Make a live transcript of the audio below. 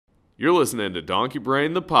You're listening to Donkey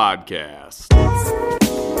Brain, the podcast.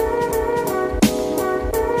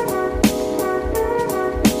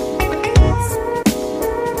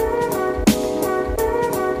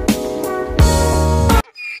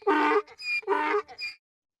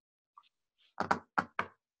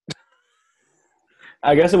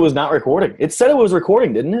 I guess it was not recording. It said it was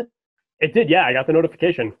recording, didn't it? It did, yeah. I got the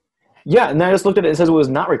notification. Yeah, and I just looked at it. It says it was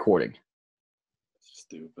not recording.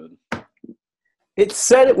 Stupid. It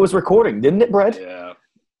said it was recording, didn't it, Brett? Yeah.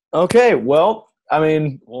 Okay, well, I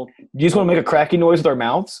mean, do you just want to make a cracking noise with our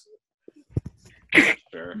mouths?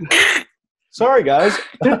 Sure. Sorry, guys.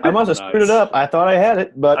 I must have screwed it up. I thought I had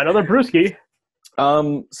it, but Another brewski.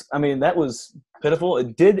 I mean, that was pitiful.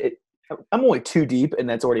 I'm only too deep, and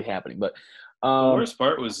that's already happening. But The worst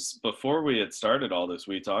part was before we had started all this,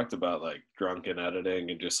 we talked about like drunken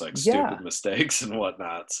editing and just like stupid mistakes and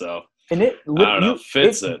whatnot. So and I don't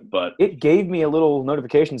know, but it gave me a little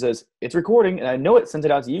notification that says it's recording, and I know it sent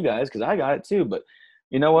it out to you guys because I got it too. But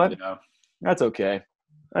you know what? Yeah. That's okay.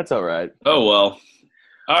 That's all right. Oh well.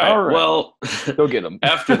 All right. Well, go get them.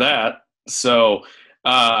 After that, so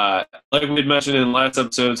like we mentioned in the last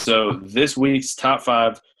episode, so this week's top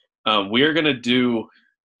 5, we're gonna do.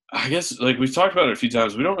 I guess, like we've talked about it a few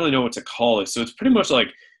times, we don't really know what to call it. So it's pretty much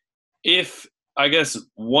like if, I guess,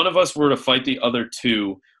 one of us were to fight the other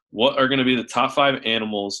two, what are going to be the top 5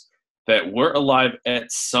 animals that were alive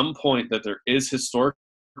at some point that there is historical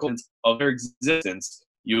evidence of their existence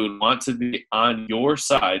you would want to be on your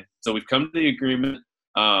side. So we've come to the agreement.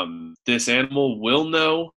 This animal will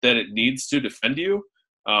know that it needs to defend you.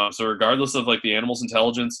 So regardless of like the animal's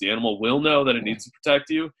intelligence, the animal will know that it needs to protect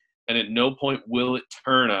you. And at no point will it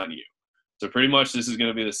turn on you. So pretty much this is going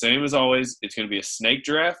to be the same as always. It's going to be a snake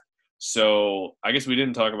draft. So I guess we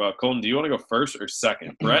didn't talk about Colton. Do you want to go first or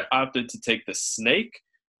second? Brett opted to take the snake,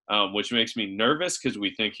 which makes me nervous because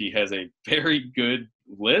we think he has a very good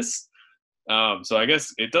list. So I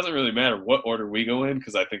guess it doesn't really matter what order we go in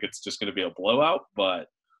because I think it's just going to be a blowout. But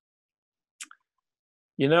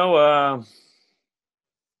you know,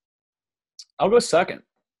 I'll go second.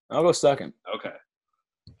 Okay.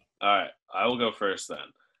 All right, I will go first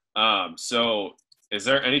then. So is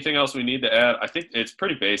there anything else we need to add? I think it's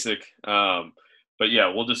pretty basic. But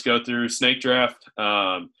yeah, we'll just go through snake draft.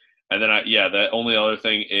 And then the only other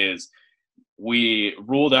thing is we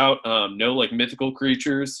ruled out no like mythical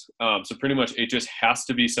creatures. So pretty much it just has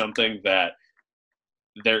to be something that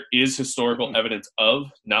there is historical evidence of,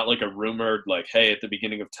 not like a rumored like, hey, at the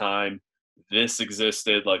beginning of time, this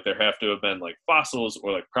existed. Like there have to have been like fossils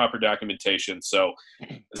or like proper documentation. So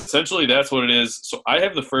essentially that's what it is. So I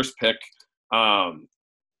have the first pick. I'm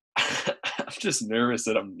just nervous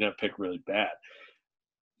that I'm going to pick really bad.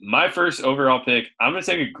 My first overall pick, I'm going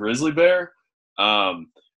to take a grizzly bear.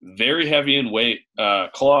 Very heavy in weight,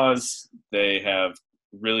 claws. They have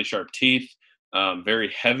really sharp teeth,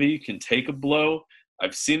 very heavy, can take a blow.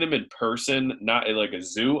 I've seen them in person, not in like a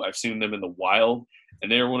zoo. I've seen them in the wild.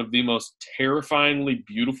 And they are one of the most terrifyingly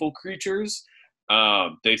beautiful creatures.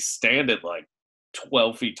 They stand at like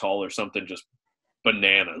 12 feet tall or something, just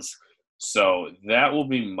bananas. So that will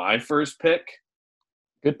be my first pick.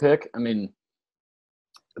 Good pick. I mean,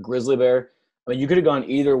 a grizzly bear. I mean, you could have gone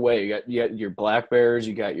either way. You got your black bears,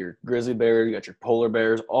 you got your grizzly bear, you got your polar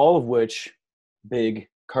bears, all of which big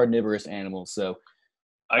carnivorous animals. So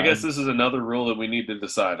I guess this is another rule that we need to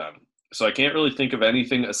decide on. So I can't really think of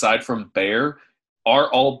anything aside from bear.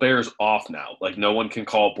 Are all bears off now? Like no one can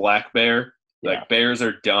call black bear? Yeah. Like bears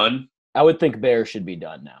are done? I would think bears should be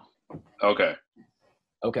done now. Okay.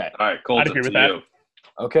 All right, Colton, I'd agree with to that. you.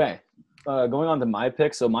 Okay. Going on to my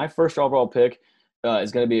pick. So my first overall pick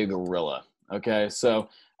is going to be a gorilla. Okay. So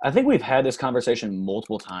I think we've had this conversation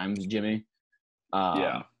multiple times, Jimmy.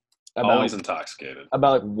 Yeah. About, always intoxicated.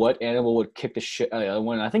 About like what animal would kick the shit out of the other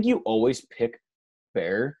one. And I think you always pick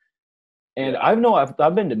bear. And Yeah.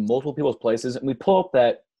 I've been to multiple people's places, and we pull up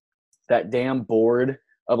that damn board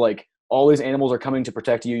of like all these animals are coming to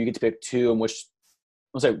protect you. You get to pick 2, in which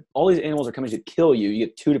I'll say all these animals are coming to kill you. You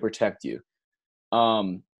get 2 to protect you. I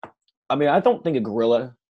mean, I don't think a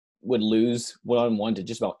gorilla would lose one-on-one to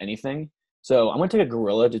just about anything. So I'm gonna take a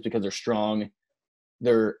gorilla just because they're strong. I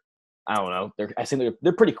don't know. I think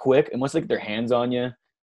they're pretty quick, and once they get their hands on you,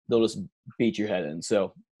 they'll just beat your head in.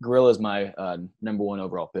 So gorilla is my number 1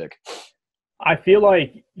 overall pick. I feel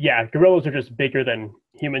like, gorillas are just bigger than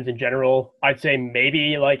humans in general. I'd say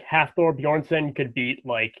maybe like Hafthor Bjornsson could beat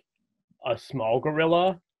like a small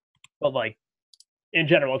gorilla, but like in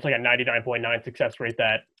general, it's like a 99.9 success rate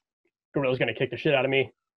that gorilla's going to kick the shit out of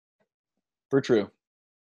me. For true.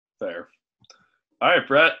 Fair. All right,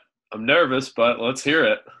 Brett. I'm nervous, but let's hear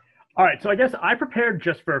it. All right, so I guess I prepared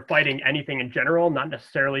just for fighting anything in general, not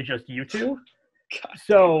necessarily just you two. God.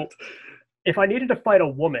 So if I needed to fight a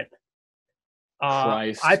woman,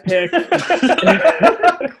 Christ. I picked. That's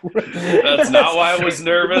not why I was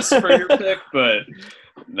nervous for your pick, but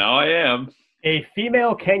now I am. A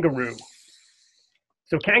female kangaroo.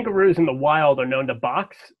 So kangaroos in the wild are known to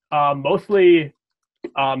box. Mostly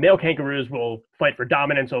male kangaroos will fight for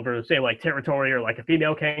dominance over, say, like territory or like a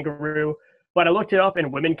female kangaroo. But I looked it up,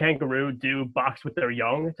 and women kangaroo do box with their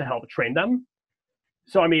young to help train them.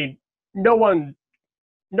 So I mean, no one's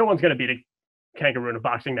gonna beat a kangaroo in a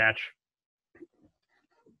boxing match.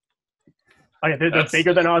 Like they're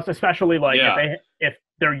bigger than us, especially like if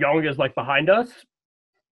their young is like behind us.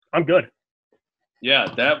 I'm good.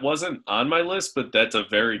 Yeah, that wasn't on my list, but that's a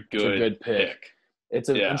very good pick. It's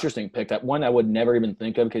an interesting pick. That one I would never even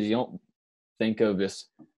think of because you don't think of just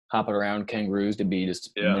hopping around kangaroos to be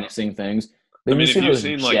just menacing things. But you see those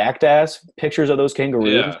jacked ass pictures of those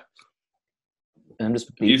kangaroos. Yeah. And I'm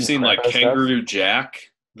just you've seen like Kangaroo Jack,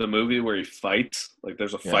 the movie where he fights. Like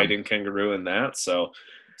there's a fighting kangaroo in that. So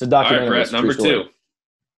it's a documentary. All right, Brett, number 2.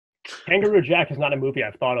 Kangaroo Jack is not a movie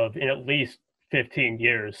I've thought of in at least 15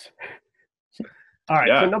 years. All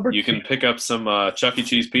right, so number 2. You can pick up some Chuck E.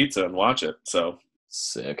 Cheese pizza and watch it. So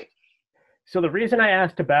sick. So the reason I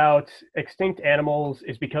asked about extinct animals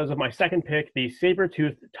is because of my second pick, the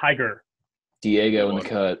saber-toothed tiger. Diego in the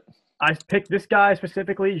cut. I picked this guy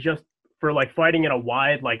specifically just for like fighting in a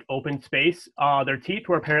wide, like open space. Their teeth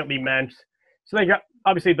were apparently meant. So they got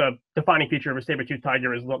obviously the defining feature of a saber-toothed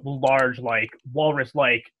tiger is large, like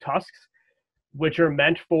walrus-like tusks, which are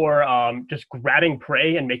meant for just grabbing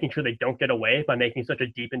prey and making sure they don't get away by making such a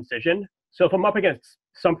deep incision. So if I'm up against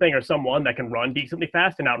something or someone that can run decently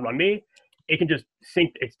fast and outrun me, it can just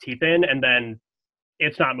sink its teeth in, and then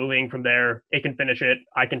it's not moving from there. It can finish it.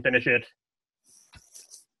 I can finish it.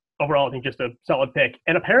 Overall, I think just a solid pick.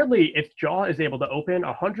 And apparently, its jaw is able to open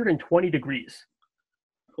 120 degrees.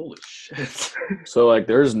 Holy shit. So, like,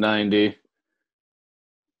 there's 90.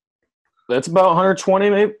 That's about 120,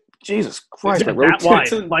 maybe? Jesus Christ. That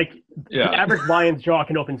wide. Like, the average lion's jaw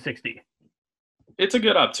can open 60. It's a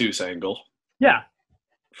good obtuse angle. Yeah.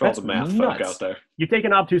 For all the math folk out there. You take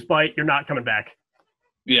an obtuse bite, you're not coming back.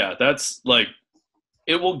 Yeah, that's like,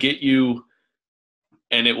 it will get you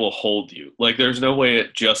and it will hold you. Like, there's no way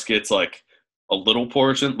it just gets like a little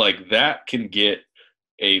portion. Like, that can get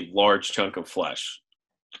a large chunk of flesh.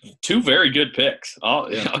 2 very good picks. I'll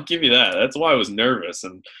give you that. That's why I was nervous.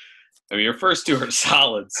 And I mean, your first 2 are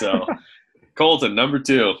solid. So, Colton, number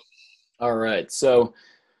 2. All right. So,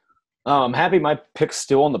 I'm happy my pick's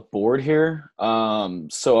still on the board here. So I'm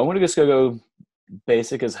going to just go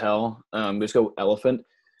basic as hell. Just go elephant.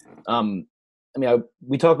 I mean,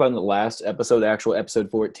 we talked about in the last episode, actual episode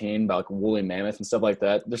 14, about like woolly mammoth and stuff like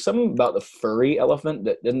that. There's something about the furry elephant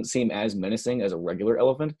that doesn't seem as menacing as a regular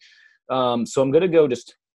elephant. So I'm going to go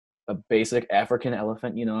just a basic African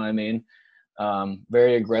elephant, you know what I mean?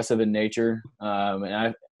 Very aggressive in nature.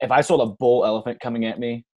 And if I saw a bull elephant coming at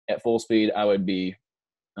me at full speed, I would be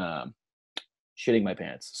shitting my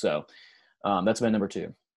pants. So that's my number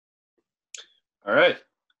 2. All right.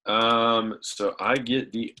 So I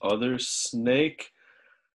get the other snake.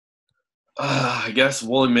 I guess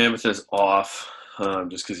woolly mammoth is off,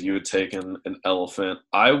 just because you had taken an elephant.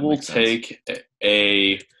 I will take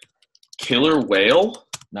a killer whale.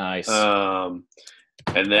 Nice. And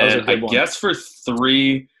then I guess for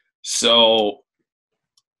 3, so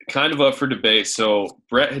kind of up for debate. So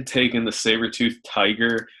Brett had taken the saber-toothed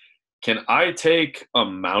tiger. Can I take a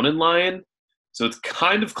mountain lion? So it's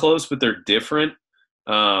kind of close, but they're different.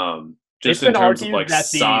 Just in terms of like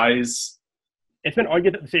size. It's been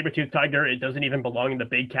argued that the saber-toothed tiger, it doesn't even belong in the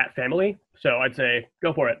big cat family. So I'd say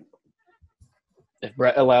go for it. If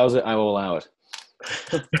Brett allows it, I will allow it.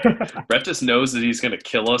 Brett just knows that he's going to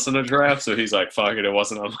kill us in a draft, so he's like, fuck it, it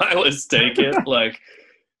wasn't on my list, take it. Like,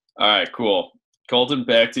 all right, cool. Colton,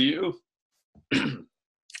 back to you.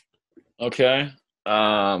 Okay.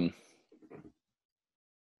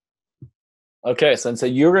 Okay, so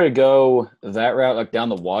you're going to go that route, like down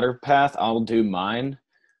the water path. I'll do mine.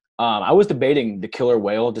 I was debating the killer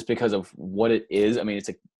whale just because of what it is. I mean, it's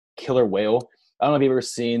a killer whale. I don't know if you've ever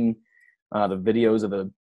seen the videos of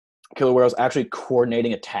the killer whales actually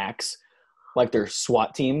coordinating attacks like their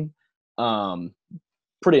SWAT team.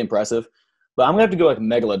 Pretty impressive. But I'm going to have to go like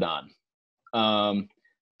Megalodon.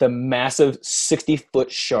 The massive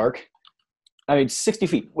 60-foot shark. I mean, 60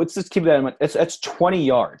 feet. Let's just keep that in mind. That's 20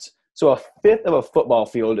 yards. So a fifth of a football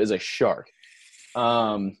field is a shark.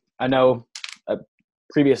 I know a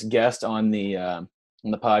previous guest on the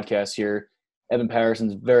podcast here Evan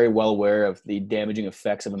Patterson's very well aware of the damaging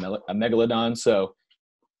effects of a megalodon. So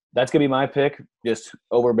that's going to be my pick, just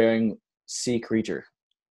overbearing sea creature.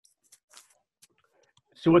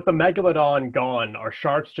 So with the megalodon gone, are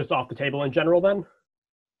sharks just off the table in general then?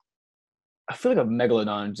 I feel like a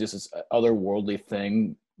megalodon is just this otherworldly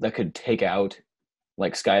thing that could take out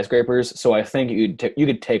like skyscrapers. So I think you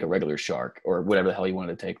could take a regular shark or whatever the hell you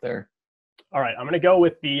wanted to take there. All right, I'm gonna go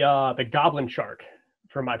with the goblin shark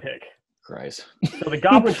for my pick. Christ. So the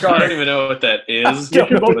goblin I shark. don't even know what that is, You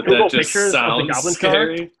should but Google that just pictures of the sounds goblin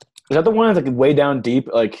scary. shark. Is that the one that's like way down deep?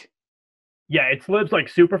 Like, Yeah, it lives like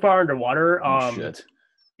super far underwater. oh shit.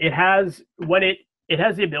 It has it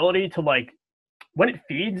has the ability to like when it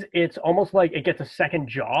feeds, it's almost like it gets a second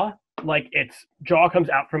jaw. Like its jaw comes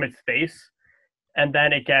out from its face, and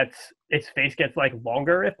then its face gets like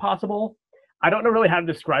longer if possible. I don't know really how to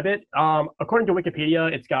describe it. According to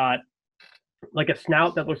Wikipedia, it's got like a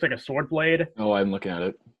snout that looks like a sword blade, Oh, I'm looking at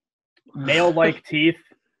it. nail-like teeth.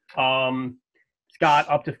 It's got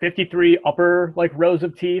up to 53 upper like rows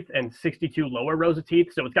of teeth and 62 lower rows of teeth.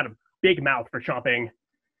 So it's got a big mouth for chomping.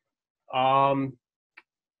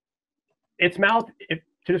 Its mouth,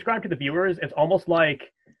 to describe to the viewers, it's almost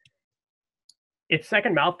like its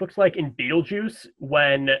second mouth looks like in Beetlejuice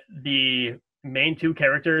when the main two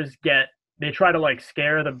characters they try to like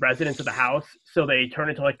scare the residents of the house, so they turn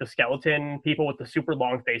into like the skeleton people with the super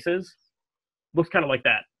long faces. Looks kind of like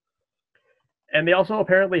that. And they also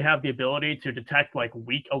apparently have the ability to detect like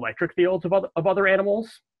weak electric fields of other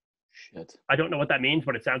animals. Shit. I don't know what that means,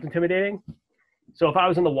 but it sounds intimidating. So if I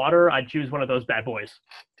was in the water, I'd choose one of those bad boys.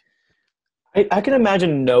 I can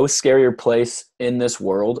imagine no scarier place in this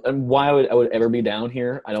world. And why I would ever be down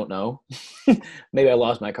here, I don't know. Maybe I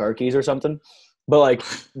lost my car keys or something. But like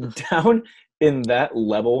down in that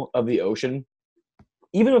level of the ocean,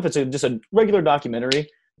 even if it's just a regular documentary,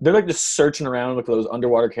 they're like just searching around with those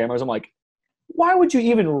underwater cameras. I'm like, why would you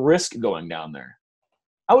even risk going down there?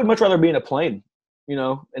 I would much rather be in a plane,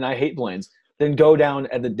 and I hate planes, than go down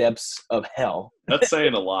at the depths of hell. That's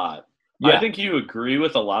saying a lot. Yeah. I think you agree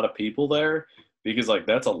with a lot of people there because like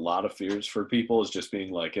that's a lot of fears for people is just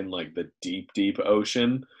being like in like the deep, deep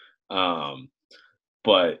ocean.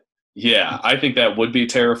 But yeah, I think that would be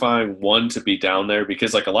terrifying, one, to be down there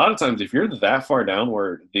because like a lot of times if you're that far down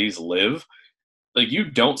where these live, like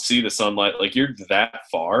you don't see the sunlight, like you're that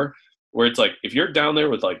far where it's like if you're down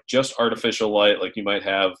there with like just artificial light, like you might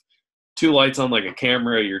have 2 lights on like a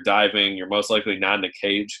camera, you're diving, you're most likely not in a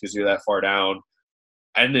cage because you're that far down.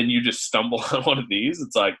 And then you just stumble on one of these,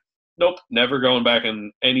 it's like, nope, never going back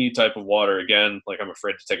in any type of water again. Like I'm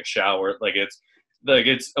afraid to take a shower. Like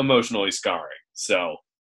it's emotionally scarring. So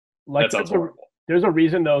Like that sounds horrible. There's a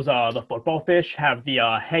reason those the football fish have the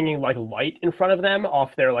hanging like light in front of them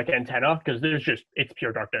off their like antenna because it's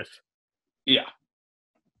pure darkness. Yeah.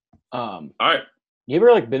 All right. You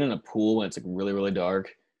ever like been in a pool when it's like really, really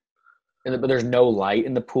dark, but there's no light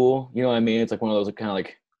in the pool? You know what I mean? It's like one of those kind of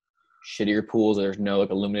like shittier pools. There's no like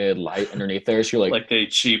illuminated light underneath there. So you're like they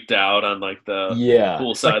cheaped out on like the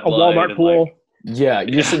poolside like a light Walmart pool.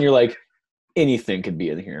 You're sitting. You're like anything could be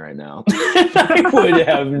in here right now. I would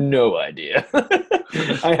have no idea.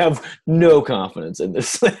 I have no confidence in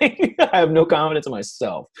this thing. I have no confidence in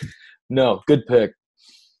myself. No, good pick.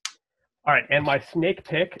 All right, and my snake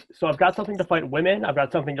pick. So I've got something to fight women. I've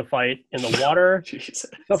got something to fight in the water.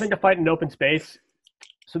 Something to fight in open space.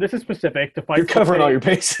 So this is specific to fight. You're covering all your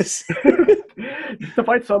bases. To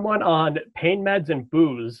fight someone on pain meds and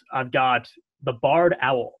booze, I've got the barred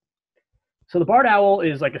owl. So the barred owl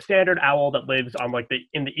is like a standard owl that lives on like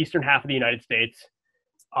in the eastern half of the United States.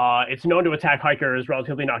 It's known to attack hikers,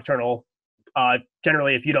 relatively nocturnal.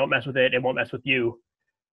 Generally, if you don't mess with it, it won't mess with you.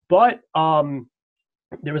 But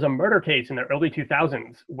there was a murder case in the early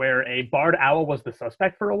 2000s where a barred owl was the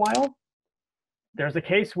suspect for a while. There's a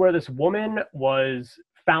case where this woman was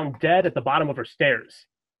found dead at the bottom of her stairs.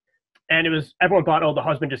 And everyone thought, oh, the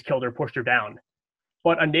husband just killed her, pushed her down.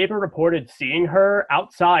 But a neighbor reported seeing her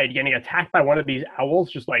outside getting attacked by one of these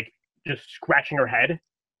owls, just scratching her head.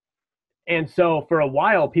 And so for a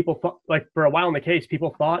while in the case,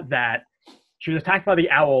 people thought that she was attacked by the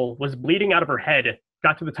owl, was bleeding out of her head,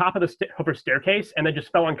 got to the top of her staircase, and then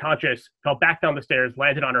just fell unconscious, fell back down the stairs,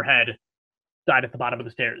 landed on her head, died at the bottom of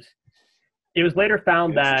the stairs. It was later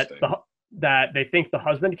found that they think the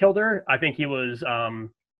husband killed her. I think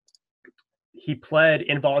he pled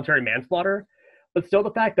involuntary manslaughter. But still,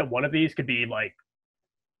 the fact that one of these could be like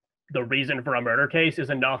the reason for a murder case is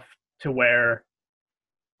enough to where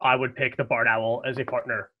I would pick the barred owl as a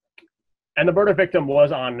partner. And the murder victim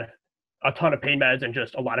was on a ton of pain meds and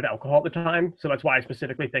just a lot of alcohol at the time. So that's why I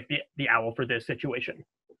specifically picked the owl for this situation.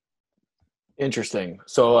 Interesting.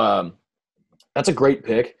 So that's a great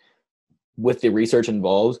pick with the research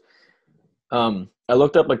involved. I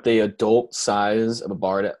looked up like the adult size of a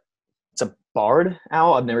barred. It's a barred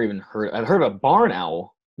owl. I've never even heard. I've heard of a barn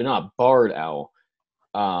owl, but not a barred owl.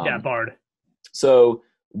 Yeah, Um, Bard. so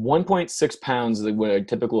 1.6 pounds is like what a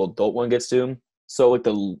typical adult one gets to. So like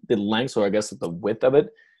the length, or I guess the width of it,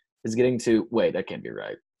 is getting to. Wait, that can't be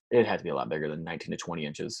right. It had to be a lot bigger than 19 to 20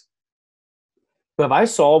 inches. But if I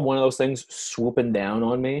saw one of those things swooping down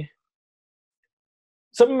on me,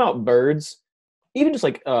 something about birds, even just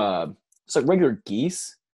like regular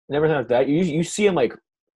geese and everything like that. You see them like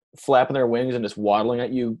flapping their wings and just waddling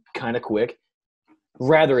at you kind of quick.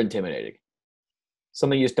 Rather intimidating.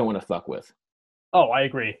 Something you just don't want to fuck with. Oh, I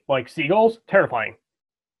agree. Like seagulls, terrifying.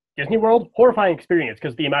 Disney World, horrifying experience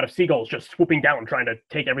because the amount of seagulls just swooping down trying to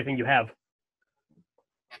take everything you have.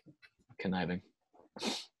 Conniving.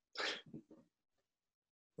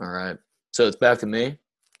 All right. So it's back to me.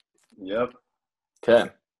 Yep. Okay.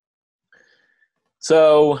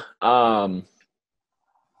 So,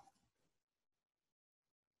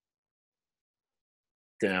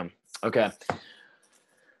 damn. Okay.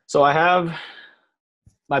 So I have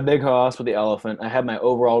my big hoss with the elephant. I have my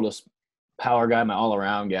overall just power guy, my all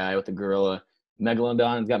around guy with the gorilla.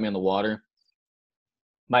 Megalodon's got me on the water.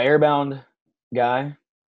 My airbound guy,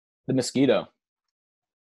 the mosquito.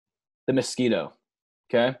 The mosquito.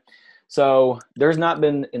 Okay. So there's not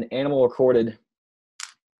been an animal recorded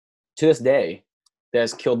to this day that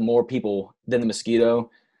has killed more people than the mosquito,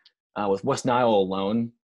 with West Nile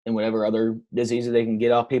alone and whatever other diseases they can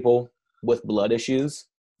get off people with blood issues.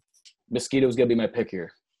 Mosquito's going to be my pick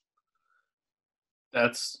here.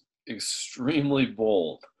 That's extremely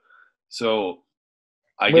bold. So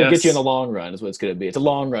I I'm going to guess get you in the long run is what it's going to be. It's a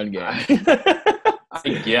long run game.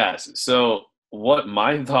 I guess. So what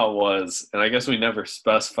my thought was, and I guess we never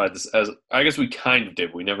specified this as, I guess we kind of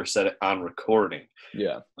did. We never said it on recording.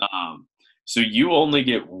 Yeah. So you only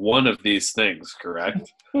get one of these things,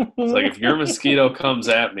 correct? It's like if your mosquito comes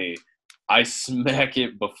at me, I smack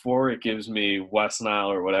it before it gives me West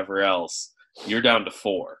Nile or whatever else. You're down to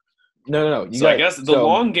 4. No. I guess the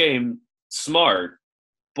long game, smart,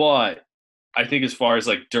 but I think as far as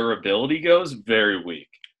like durability goes, very weak.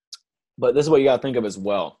 But this is what you got to think of as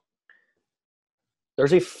well.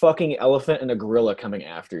 There's a fucking elephant and a gorilla coming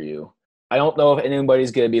after you. I don't know if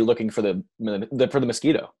anybody's going to be looking for the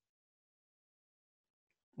mosquito.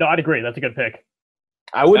 No, I'd agree. That's a good pick.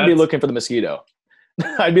 I wouldn't be looking for the mosquito.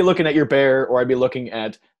 I'd be looking at your bear, or I'd be looking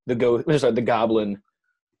at the goblin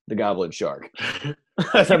shark.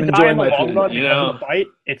 I'm enjoying my food. Run because of the fight.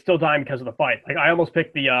 It's still dying because of the fight. Like I almost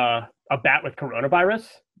picked the a bat with coronavirus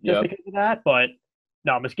just because of that, but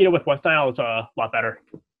no, mosquito with West Nile is a lot better.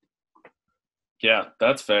 Yeah,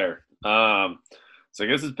 that's fair. So I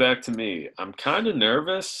guess it's back to me. I'm kind of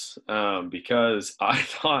nervous because I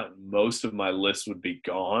thought most of my list would be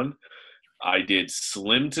gone. I did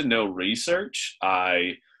slim to no research.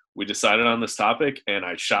 We decided on this topic, and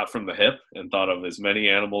I shot from the hip and thought of as many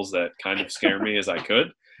animals that kind of scare me as I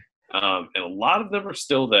could. And a lot of them are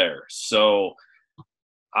still there. So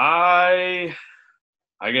I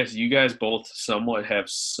guess you guys both somewhat have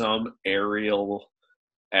some aerial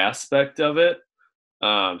aspect of it.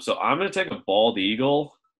 So I'm going to take a bald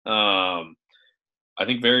eagle. I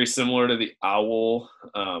think very similar to the owl.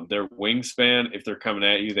 Their wingspan, if they're coming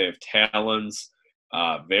at you, they have talons.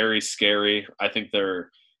 Very scary. I think they're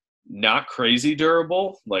not crazy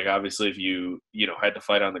durable. Like obviously, if you had to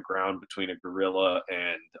fight on the ground between a gorilla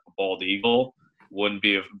and a bald eagle, wouldn't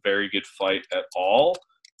be a very good fight at all.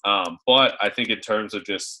 But I think in terms of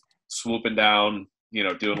just swooping down,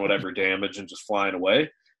 doing whatever damage and just flying away,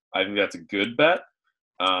 I think that's a good bet.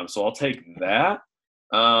 So I'll take that.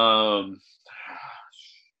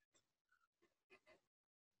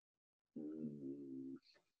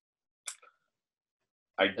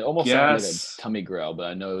 It almost sounded like a tummy growl, but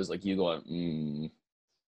I know it was like you going,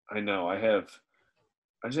 I know. I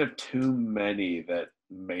just have too many that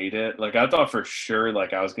made it. Like I thought for sure,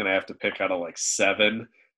 like I was gonna have to pick out of like 7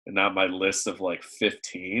 and not my list of like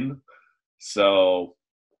 15. So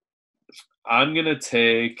I'm gonna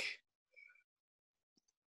take.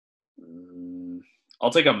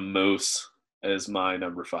 I'll take a moose as my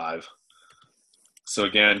number 5. So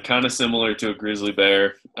again, kind of similar to a grizzly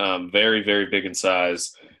bear, very, very big in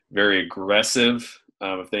size, very aggressive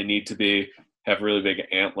if they need to be, have really big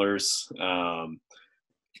antlers.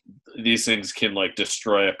 These things can like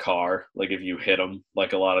destroy a car. Like if you hit them,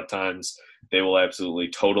 like a lot of times they will absolutely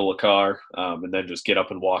total a car and then just get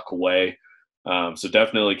up and walk away. So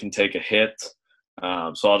definitely can take a hit.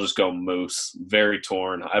 So I'll just go moose. Very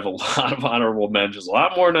torn. I have a lot of honorable mentions, a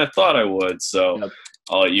lot more than I thought I would. So Yep.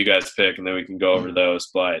 I'll let you guys pick, and then we can go over those.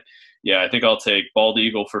 But yeah, I think I'll take bald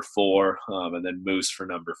eagle for 4, and then moose for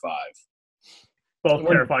number 5. Both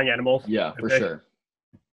terrifying animals. Yeah, for Okay. sure.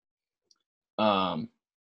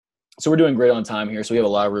 So we're doing great on time here, so we have a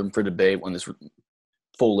lot of room for debate when this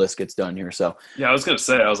full list gets done here. So Yeah, I was gonna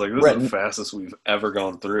say, I was like, this Right. is the fastest we've ever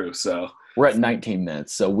gone through. So we're at 19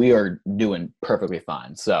 minutes, so we are doing perfectly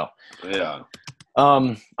fine. So yeah,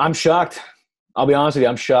 I'm shocked. I'll be honest with you,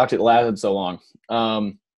 I'm shocked it lasted so long.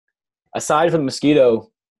 Aside from the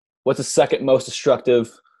mosquito, what's the second most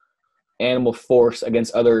destructive animal force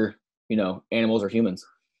against other, animals or humans?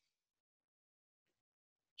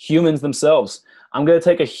 Humans themselves. I'm going to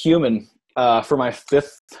take a human for my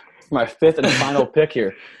fifth and final pick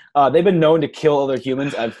here. They've been known to kill other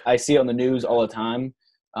humans. I see it on the news all the time,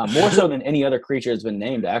 more so than any other creature that's been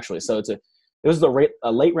named, actually. So it was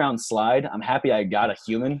a late round slide. I'm happy I got a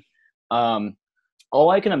human. All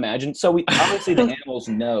I can imagine. So obviously the animals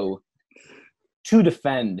know to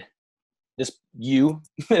defend you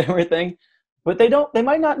and everything, but they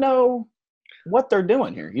might not know what they're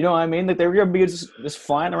doing here. You know what I mean? Like they're going to be just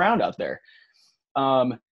flying around out there.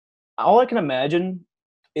 All I can imagine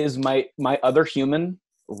is my other human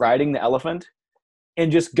riding the elephant and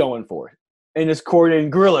just going for it and just coordinating.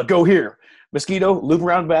 Gorilla, go here. Mosquito, loop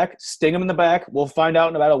around back, sting them in the back. We'll find out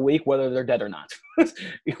in about a week whether they're dead or not.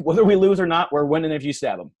 Whether we lose or not, we're winning if you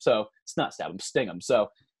stab them. So it's not stab them, sting them. So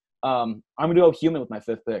I'm going to go human with my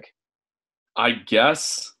 5th pick. I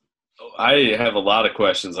guess I have a lot of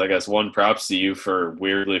questions. I guess one, props to you for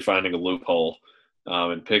weirdly finding a loophole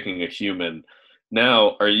and picking a human.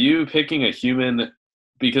 Now, are you picking a human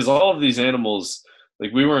because all of these animals,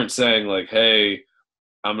 like we weren't saying like, hey,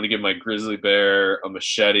 I'm going to give my grizzly bear a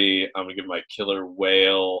machete. I'm going to give my killer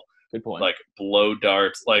whale, Good point. like blow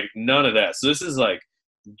darts, like none of that. So this is like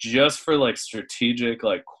just for like strategic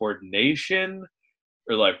like coordination,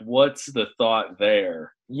 or like what's the thought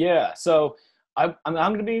there? Yeah, so I'm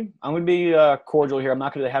gonna be cordial here. I'm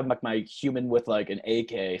not gonna have my human with like an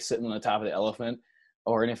AK sitting on the top of the elephant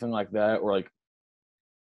or anything like that. Or like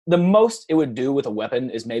the most it would do with a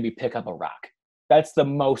weapon is maybe pick up a rock. That's the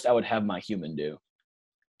most I would have my human do.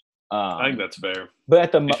 I think that's fair.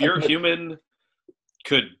 But If your human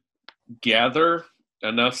could gather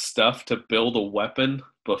enough stuff to build a weapon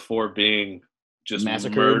before being just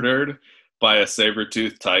Massacred. murdered by a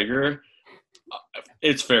saber-toothed tiger,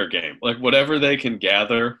 it's fair game. Like whatever they can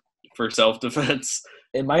gather for self-defense.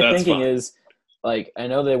 And my that's thinking fine. is, like, I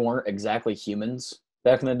know they weren't exactly humans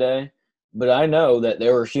back in the day, but I know that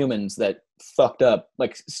there were humans that fucked up,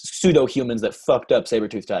 like pseudo-humans that fucked up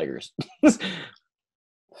saber-toothed tigers.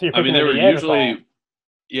 So you're I mean, picking there a were Neanderthal.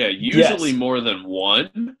 usually Yes. more than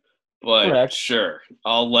one, but Correct. sure,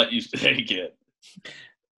 I'll let you take it.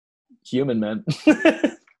 Human, man.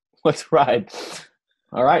 Let's ride.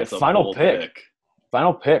 All right, That's a final bold pick.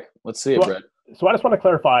 Final pick. Let's see it, Well, Brett. So I just want to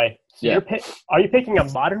clarify. So Yeah. are you picking a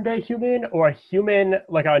modern day human or a human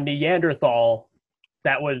like a Neanderthal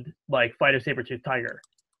that would like fight a saber-toothed tiger?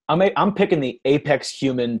 I'm picking the apex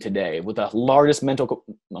human today with the largest mental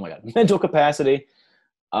capacity.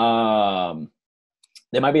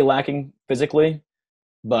 They might be lacking physically,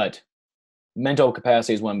 but mental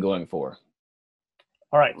capacity is what I'm going for.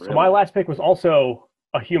 All right. So Really? my last pick was also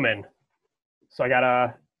a human. So I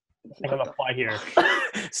gotta think on the fly here.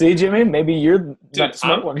 See, Jimmy, maybe you're not the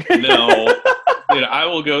smart one. No, dude, I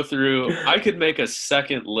will go through. I could make a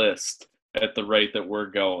second list at the rate that we're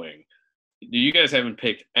going. You guys haven't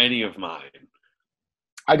picked any of mine.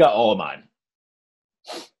 I got all of mine.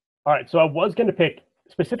 All right. So I was gonna pick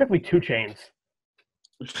specifically 2 chains.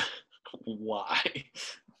 Why?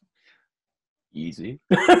 Easy.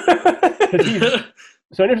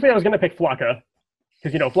 So initially I was gonna pick Flocka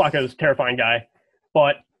because Flocka's a terrifying guy,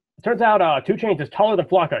 but it turns out 2 Chainz is taller than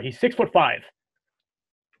Flocka. He's 6'5",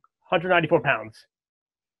 194 pounds.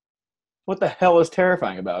 What the hell is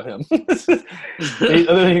terrifying about him?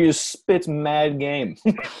 Other than he just spits mad game.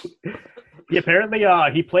 He apparently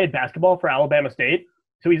he played basketball for Alabama State,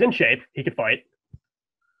 so he's in shape. He could fight.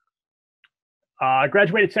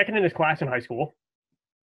 Graduated second in his class in high school.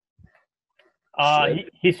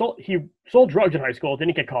 He sold drugs in high school.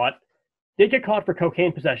 Didn't get caught. Did get caught for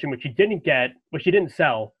cocaine possession, which he didn't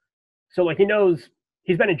sell. So like he knows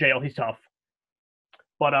he's been in jail. He's tough.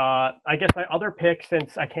 But I guess my other pick,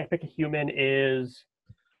 since I can't pick a human, is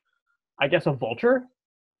I guess a vulture,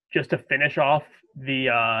 just to finish off the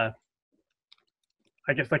I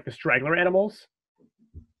guess like the straggler animals.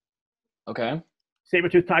 Okay.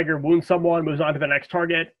 Saber-toothed tiger wounds someone, moves on to the next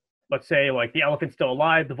target. let's say like the elephant's still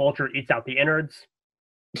alive, the vulture eats out the innards.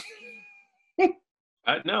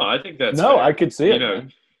 I think that's No, fair. I could see You it, know,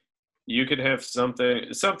 man. you could have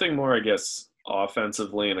something more, I guess,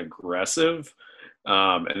 offensively and aggressive.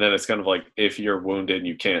 And then it's kind of like if you're wounded and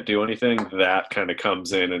you can't do anything, that kind of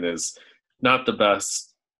comes in and is not the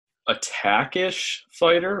best attack-ish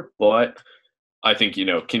fighter, but I think,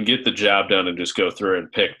 can get the job done and just go through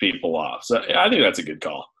and pick people off. So I think that's a good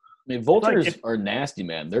call. I mean, It's vultures are nasty,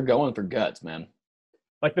 man. They're going for guts, man.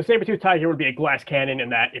 like the saber-toothed tiger would be a glass cannon in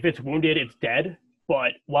that if it's wounded, it's dead.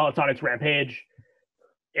 But while it's on its rampage,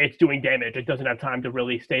 it's doing damage. It doesn't have time to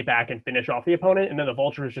really stay back and finish off the opponent. And then the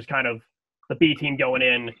vulture is just kind of the B team going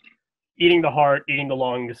in, eating the heart, eating the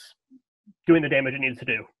lungs, doing the damage it needs to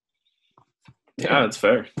do. Yeah, that's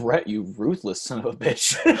fair. Brett, you ruthless son of a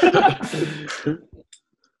bitch.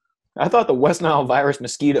 I thought the West Nile virus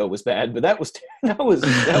mosquito was bad, but that was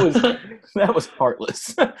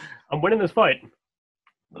heartless. I'm winning this fight.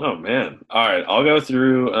 Oh, man. All right, I'll go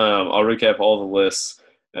through. I'll recap all the lists,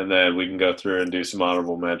 and then we can go through and do some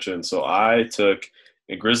honorable mentions. So I took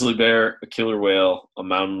a grizzly bear, a killer whale, a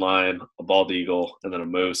mountain lion, a bald eagle, and then a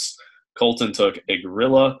moose. Colton took a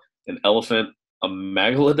gorilla, an elephant, a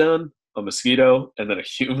megalodon, a mosquito, and then a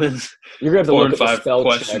human. You're gonna have to 4 look and up the 5 spell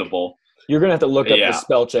questionable. check. You're gonna have to look up Yeah. the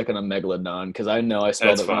spell check on a megalodon because I know I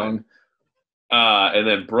spelled That's it wrong. And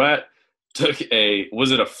then Brett took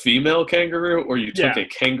was it a female kangaroo, or you took Yeah. a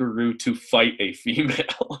kangaroo to fight a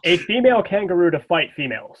female? A female kangaroo to fight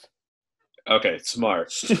females. Okay,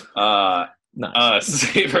 smart. Nice.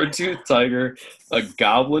 Saber-toothed tiger, a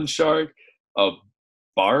goblin shark, a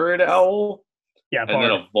barred owl, Yeah, and then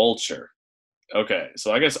bard. a vulture. Okay,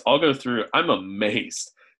 so I guess I'll go through. I'm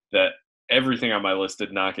amazed that everything on my list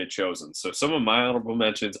did not get chosen. So some of my honorable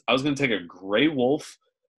mentions, I was going to take a gray wolf,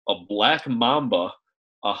 a black mamba,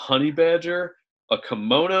 a honey badger, a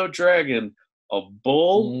kimono dragon, a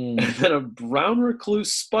bull, and then a brown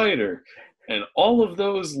recluse spider. And all of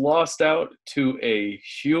those lost out to a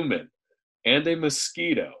human and a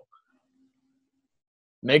mosquito.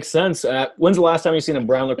 Makes sense. When's the last time you seen a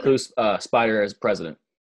brown recluse spider as president?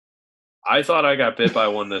 I thought I got bit by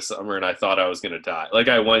one this summer, and I thought I was going to die. Like,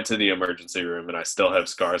 I went to the emergency room, and I still have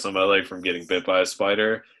scars on my leg from getting bit by a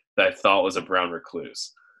spider that I thought was a brown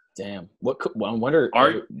recluse. Damn. I wonder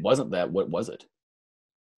if it wasn't that. What was it?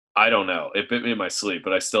 I don't know. It bit me in my sleep,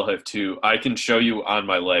 but I still have two. I can show you on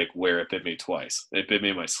my leg where it bit me twice. It bit me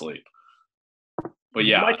in my sleep. But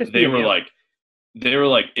yeah, Might just they be were immune.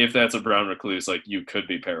 like, if that's a brown recluse, like, you could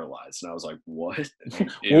be paralyzed. And I was like, what?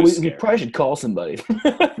 It Well, was we scary. probably should call somebody.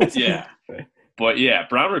 Yeah. But yeah,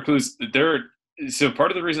 brown recluse, so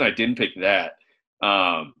part of the reason I didn't pick that,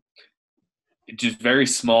 just very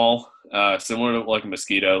small, similar to like a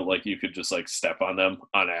mosquito, like you could just like step on them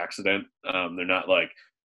on accident. They're not like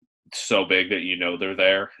so big that they're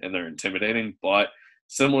there and they're intimidating, but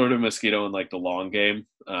similar to a mosquito in like the long game,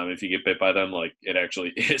 if you get bit by them, like it actually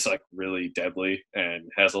is like really deadly and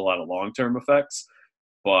has a lot of long-term effects.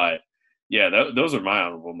 But yeah, those are my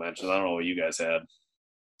honorable mentions. I don't know what you guys had.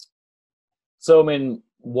 So, I mean,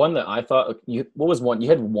 one that I thought, what was one? You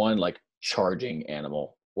had one like charging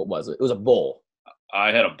animal. What was it? It was a bull.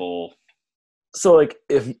 I had a bull. So, like,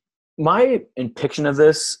 if my depiction of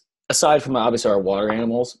this, aside from obviously our water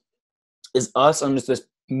animals, is us on just this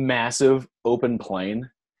massive open plain.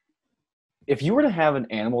 If you were to have an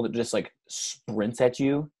animal that just like sprints at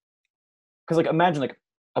you, because like imagine like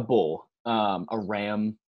a bull, a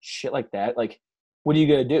ram, shit like that. Like, what are you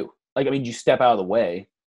gonna do? Like, I mean, you step out of the way,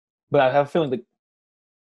 but I have a feeling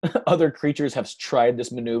that other creatures have tried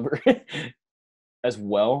this maneuver as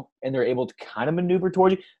well, and they're able to kind of maneuver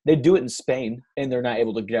towards you. They do it in Spain, and they're not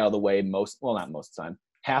able to get out of the way not most of the time,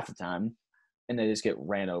 half the time, and they just get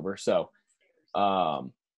ran over. So,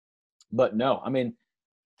 but no, I mean,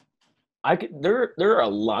 there are a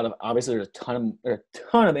lot of, obviously there are a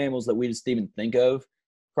ton of animals that we just didn't even think of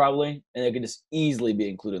probably, and they could just easily be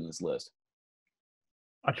included in this list.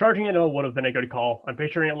 A charging animal would have been a good call. I'm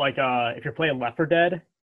picturing it like if you're playing Left 4 Dead,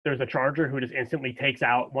 there's a charger who just instantly takes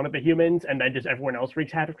out one of the humans, and then just everyone else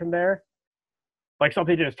wreaks havoc from there. Like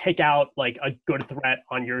something to just take out like a good threat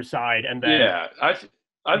on your side, and then Yeah,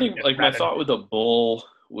 I think like my thought with the bull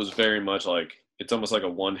was very much like it's almost like a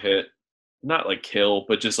one hit, not like kill,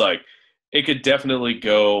 but just like it could definitely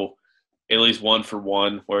go at least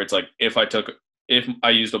 1-for-1, where it's like if I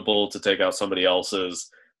used a bull to take out somebody else's,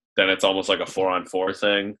 then it's almost like a 4-on-4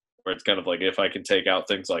 thing, where it's kind of like if I can take out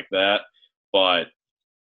things like that. But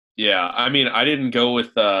yeah, I mean, I didn't go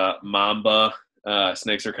with Mamba.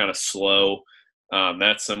 Snakes are kind of slow.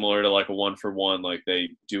 That's similar to like a 1-for-1. Like they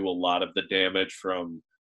do a lot of the damage from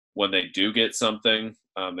when they do get something.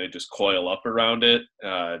 They just coil up around it,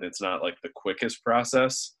 and it's not like the quickest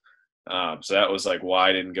process. So that was like why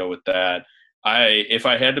I didn't go with that. If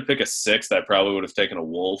I had to pick a sixth, I probably would have taken a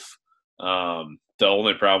wolf. The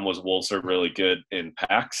only problem was wolves are really good in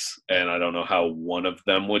packs, and I don't know how one of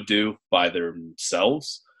them would do by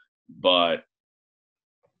themselves. But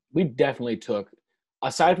We definitely took,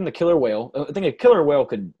 aside from the killer whale, I think a killer whale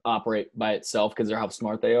could operate by itself because of how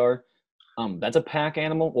smart they are. That's a pack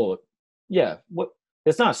animal. Well, yeah. What?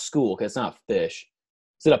 It's not a school because it's not a fish.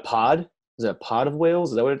 Is it a pod? Is it a pod of whales?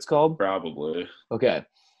 Is that what it's called? probably. Okay.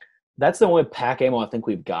 That's the only pack animal I think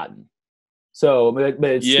we've gotten. So, but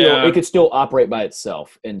it's Yeah. it could still operate by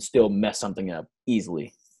itself and still mess something up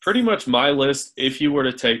easily. Pretty much my list, if you were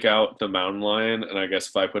to take out the mountain lion, and I guess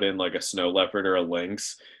if I put in like a snow leopard or a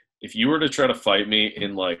lynx, if you were to try to fight me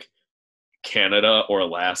in like Canada or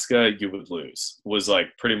Alaska, you would lose. Was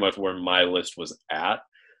like pretty much where my list was at.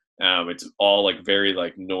 It's all like very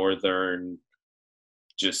like northern,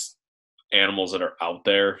 just animals that are out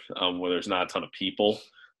there, where there's not a ton of people.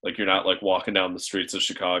 Like you're not like walking down the streets of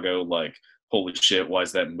Chicago like, holy shit, why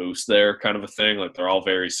is that moose there kind of a thing. Like they're all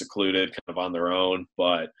very secluded, kind of on their own.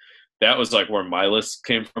 But that was like where my list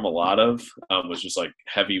came from a lot of, was just like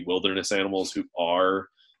heavy wilderness animals who are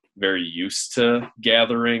very used to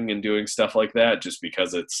gathering and doing stuff like that just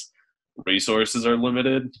because its resources are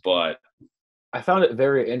limited. But I found it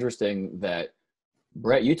very interesting that,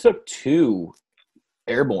 Brett, you took 2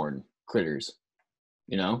 airborne critters.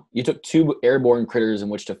 You took 2 airborne critters in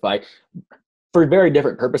which to fight for very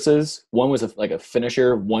different purposes. One was like a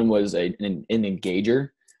finisher. One was an engager.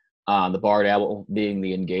 The barred owl being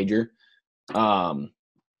the engager.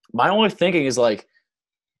 My only thinking is like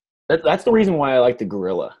that's the reason why I like the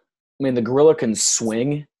gorilla. I mean, the gorilla can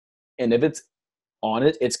swing, and if it's on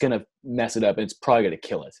it, it's gonna mess it up, and it's probably gonna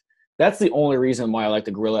kill it. That's the only reason why I like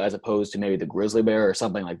the gorilla as opposed to maybe the grizzly bear or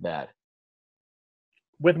something like that.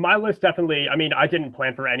 With my list, definitely. I mean, I didn't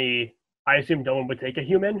plan for any. I assumed no one would take a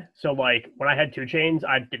human. So, like, when I had 2 chains,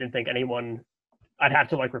 I didn't think anyone. I'd have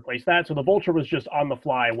to like replace that. So the vulture was just on the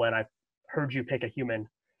fly when I heard you pick a human.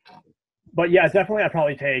 But yeah, definitely, I'd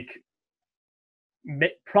probably take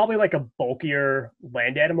probably like a bulkier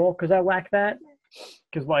land animal because I lack that.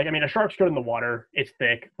 Because like, I mean, a shark's good in the water; it's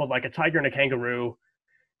thick. But like a tiger and a kangaroo,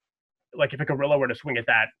 like if a gorilla were to swing at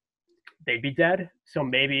that, they'd be dead. So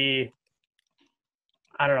maybe.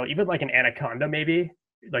 I don't know, even like an anaconda, maybe.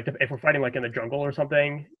 Like if we're fighting like in the jungle or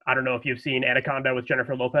something. I don't know if you've seen Anaconda with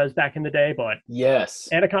Jennifer Lopez back in the day, but Yes,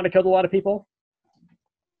 Anaconda killed a lot of people.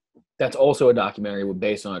 that's also a documentary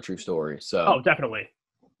based on a true story. So, Oh, definitely.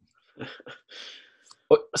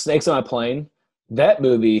 Snakes on a Plane. That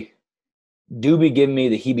movie do be giving me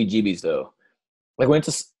the heebie-jeebies though. Like when it's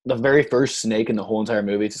just the very first snake in the whole entire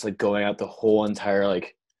movie, it's just like going out the whole entire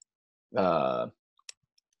like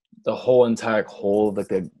the whole entire hole of like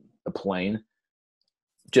the plane.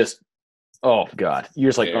 Just, oh god, you're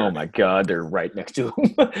just like, oh my god, they're right next to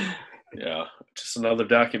him. yeah, just another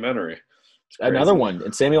documentary. Another one,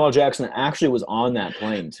 and Samuel L. Jackson actually was on that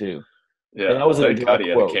plane too. Yeah, and that was a thank God direct he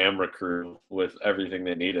had a quote. camera crew with everything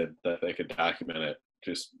they needed that they could document it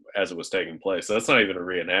just as it was taking place. So that's not even a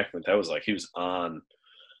reenactment. That was like he was on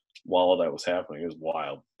while all that was happening. It was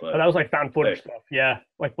wild. But that was like found footage stuff. Yeah,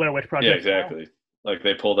 like Blair Witch Project. Yeah, exactly. Like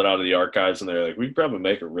they pulled it out of the archives and they're like, we could probably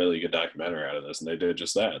make a really good documentary out of this, and they did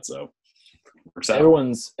just that. So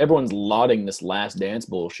everyone's lauding this Last Dance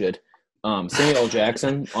bullshit. Samuel L.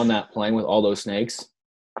 Jackson on that plane with all those snakes,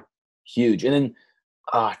 huge. And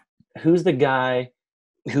then who's the guy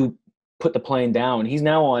who put the plane down? He's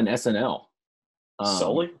now on SNL.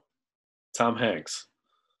 Sully? Tom Hanks.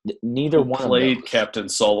 Neither who one played of those. Captain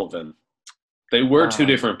Sullivan. They were 2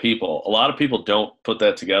 different people. A lot of people don't put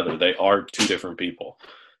that together. They are 2 different people.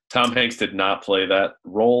 Tom Hanks did not play that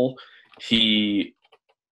role. He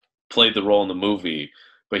played the role in the movie,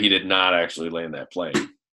 but he did not actually land that plane.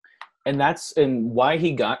 And that's why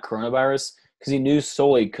he got coronavirus, because he knew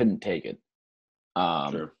Sully couldn't take it.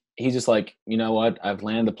 Sure. He's just like, you know what? I've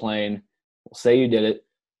landed the plane. We'll say you did it,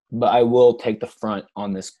 but I will take the front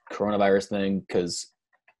on this coronavirus thing because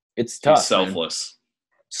it's tough. He's selfless. Man.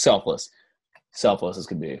 Selfless as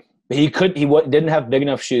could be. But he didn't have big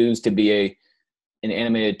enough shoes to be an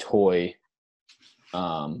animated toy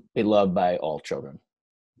beloved by all children.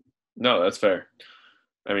 No, that's fair.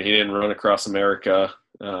 I mean, he didn't run across America.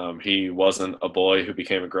 He wasn't a boy who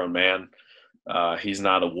became a grown man. He's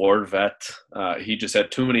not a war vet. He just had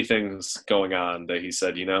too many things going on that he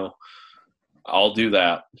said, I'll do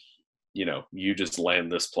that. You just land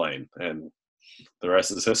this plane, and the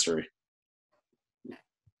rest is history.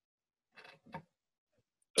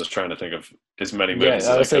 I was trying to think of as many movies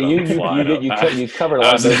I would as I say could on the fly. you covered a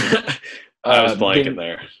lot of those. I was blanking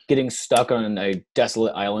there. Getting stuck on a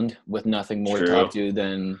desolate island with nothing more to talk to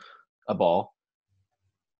than a ball.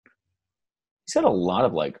 He's had a lot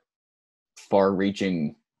of like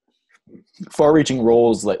far-reaching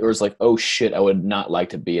roles, like where it's like, oh shit, I would not like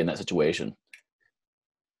to be in that situation.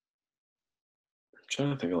 I'm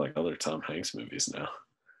trying to think of like other Tom Hanks movies now.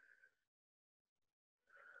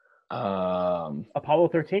 Apollo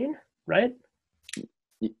 13, right?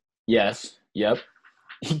 Yes. Yep.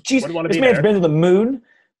 Jeez, Wouldn't wanna this be man's there. been to the moon.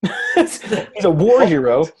 He's a war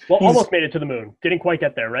hero. Well, almost made it to the moon. Didn't quite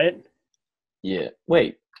get there, right? Yeah.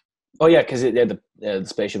 Wait. Oh yeah, because the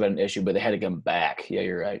spaceship had an issue, but they had to come back. Yeah,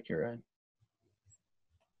 you're right.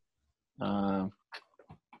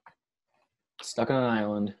 Stuck on an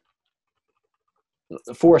island.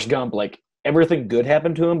 Forrest Gump, like everything good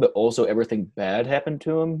happened to him, but also everything bad happened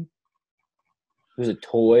to him. He was a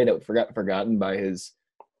toy that was forgotten by his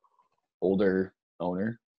older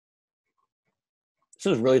owner. This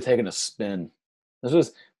was really taking a spin.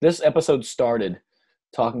 This episode started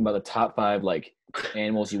talking about the top 5 like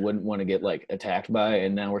animals you wouldn't want to get like attacked by,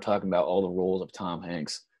 and now we're talking about all the roles of Tom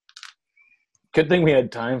Hanks. Good thing we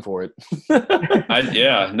had time for it.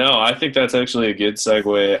 I think that's actually a good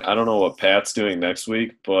segue. I don't know what Pat's doing next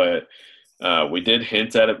week, but we did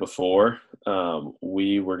hint at it before.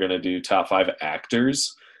 We were going to do top 5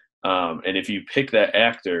 actors. And if you pick that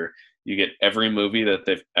actor, you get every movie that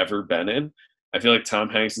they've ever been in. I feel like Tom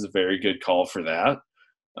Hanks is a very good call for that.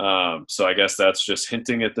 So I guess that's just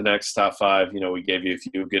hinting at the next top 5. You know, we gave you a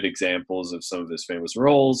few good examples of some of his famous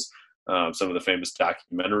roles, some of the famous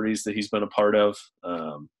documentaries that he's been a part of,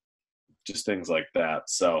 just things like that.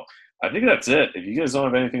 So I think that's it. If you guys don't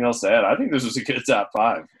have anything else to add, I think this was a good top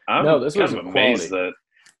 5. This was amazed that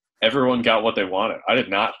everyone got what they wanted. I did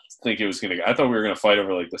not think it was going to – I thought we were going to fight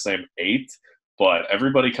over like the same 8, but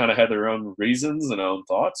everybody kind of had their own reasons and own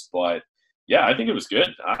thoughts. But, yeah, I think it was good.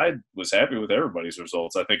 I was happy with everybody's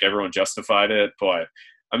results. I think everyone justified it. But,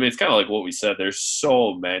 I mean, it's kind of like what we said. There's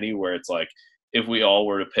so many where it's like if we all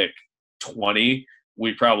were to pick 20,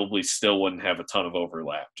 we probably still wouldn't have a ton of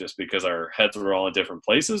overlap just because our heads were all in different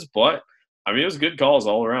places. But, I mean, it was good calls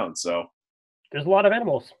all around. So there's a lot of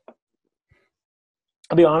animals.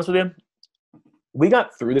 I'll be honest with you. We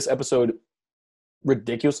got through this episode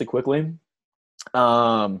ridiculously quickly.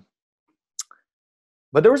 But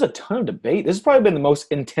there was a ton of debate. This has probably been the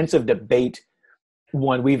most intensive debate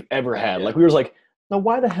one we've ever had. Yeah. Like, we were like, now,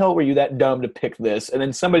 why the hell were you that dumb to pick this? And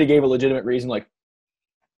then somebody gave a legitimate reason, like,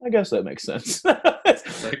 I guess that makes sense.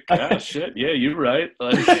 Like, shit, yeah, you're right.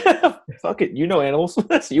 Like, fuck it, you know animals.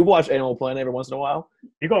 You watch Animal Planet every once in a while.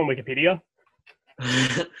 You go on Wikipedia.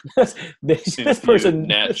 this person,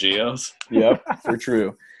 Nat Geos. Yep, for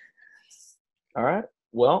true. All right.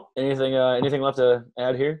 Well, anything left to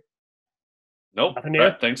add here? Nope.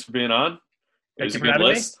 Brett, thanks for being on. It was a good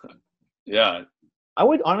list. Yeah. I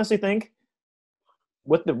would honestly think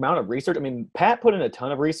with the amount of research, I mean, Pat put in a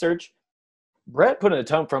ton of research. Brett put in a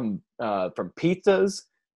ton from pizzas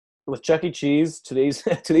with Chuck E. Cheese to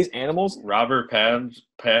these animals. Robert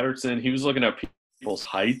Patterson, he was looking at people's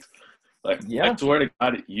height. Like, yeah. I swear to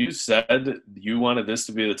God, you said you wanted this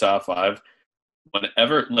to be the top 5.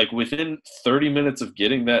 Whenever, like, within 30 minutes of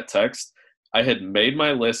getting that text, I had made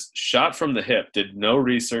my list, shot from the hip, did no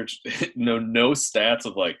research, no stats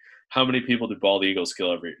of, like, how many people do bald eagles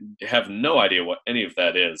kill every – have no idea what any of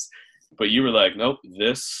that is. But you were like, nope,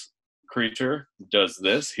 this creature does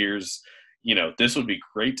this. Here's – this would be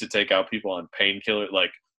great to take out people on painkiller.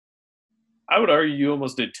 Like, I would argue you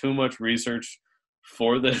almost did too much research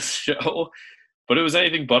for this show, but it was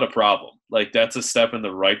anything but a problem. Like, that's a step in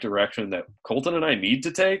the right direction that Colton and I need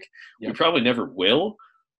to take. Yep. We probably never will,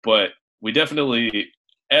 but we definitely,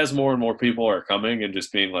 as more and more people are coming and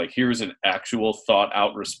just being like, here's an actual thought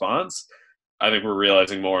out response, I think we're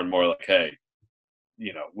realizing more and more like, hey,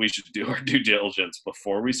 we should do our due diligence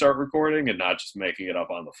before we start recording and not just making it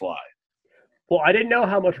up on the fly. Well, I didn't know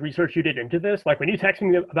how much research you did into this. Like, when you texted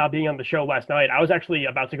me about being on the show last night, I was actually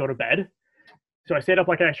about to go to bed. So I stayed up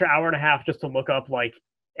like an extra hour and a half just to look up like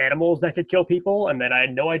animals that could kill people. And then I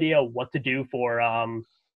had no idea what to do for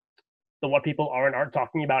what people are and aren't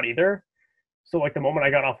talking about either. So like the moment I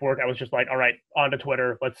got off work, I was just like, all right, on to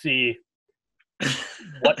Twitter. Let's see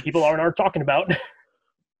what people are and aren't talking about.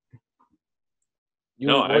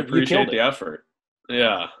 I appreciate the effort.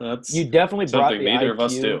 Yeah, that's you definitely brought something neither of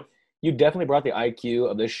us do. You definitely brought the IQ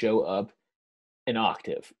of this show up an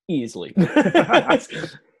octave easily.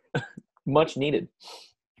 Much needed.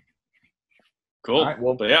 Cool. Right,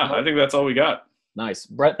 well, but yeah, I think that's all we got. Nice.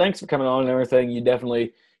 Brett, thanks for coming on and everything. You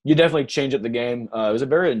definitely changed up the game. It was a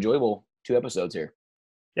very enjoyable 2 episodes here.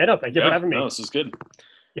 Yeah, no, thank you for having me. No, this is good.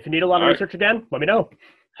 If you need a lot of research again, let me know.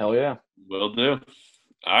 Hell yeah. Will do.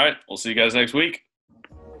 All right. We'll see you guys next week.